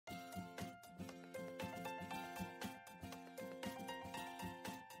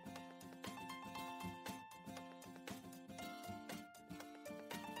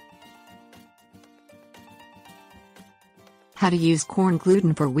How to use corn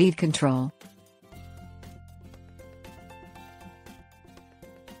gluten for weed control.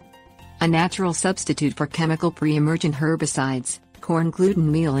 A natural substitute for chemical pre-emergent herbicides, corn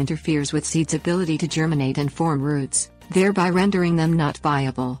gluten meal interferes with seeds' ability to germinate and form roots, thereby rendering them not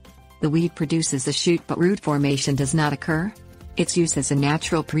viable. The weed produces a shoot but root formation does not occur. Its use as a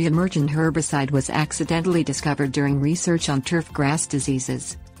natural pre-emergent herbicide was accidentally discovered during research on turf grass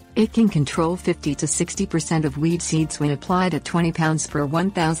diseases. It can control 50 to 60% of weed seeds when applied at 20 pounds per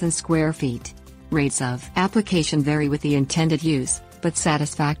 1,000 square feet. Rates of application vary with the intended use, but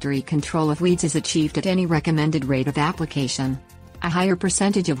satisfactory control of weeds is achieved at any recommended rate of application. A higher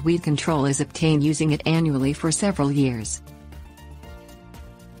percentage of weed control is obtained using it annually for several years.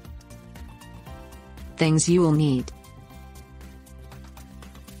 Things you will need: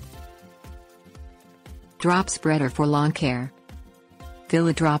 drop spreader for lawn care. Fill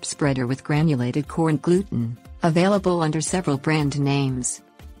a drop spreader with granulated corn gluten, available under several brand names.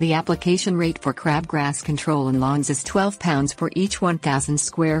 The application rate for crabgrass control in lawns is 12 pounds for each 1,000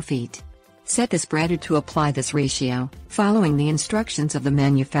 square feet. Set the spreader to apply this ratio, following the instructions of the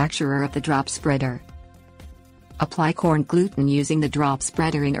manufacturer of the drop spreader. Apply corn gluten using the drop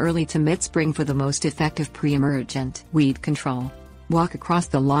spreader in early to mid-spring for the most effective pre-emergent weed control. Walk across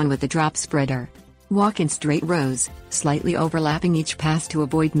the lawn with the drop spreader. Walk in straight rows, slightly overlapping each pass to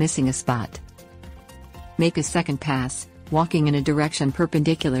avoid missing a spot. Make a second pass, walking in a direction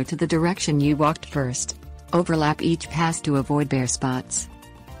perpendicular to the direction you walked first. Overlap each pass to avoid bare spots.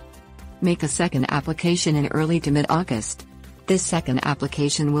 Make a second application in early to mid-August. This second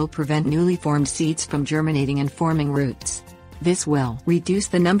application will prevent newly formed seeds from germinating and forming roots. This will reduce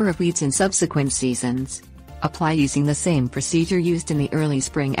the number of weeds in subsequent seasons. Apply using the same procedure used in the early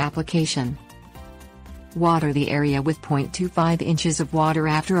spring application. Water the area with 0.25 inches of water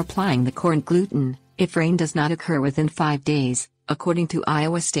after applying the corn gluten, if rain does not occur within 5 days, according to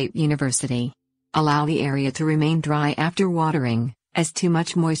Iowa State University. Allow the area to remain dry after watering, as too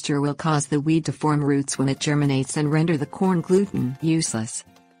much moisture will cause the weed to form roots when it germinates and render the corn gluten useless.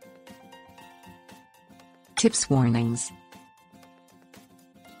 Tips: warnings.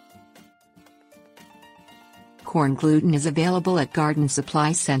 Corn gluten is available at garden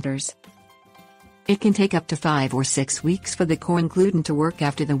supply centers. It can take up to 5 or 6 weeks for the corn gluten to work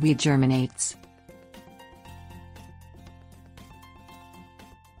after the weed germinates.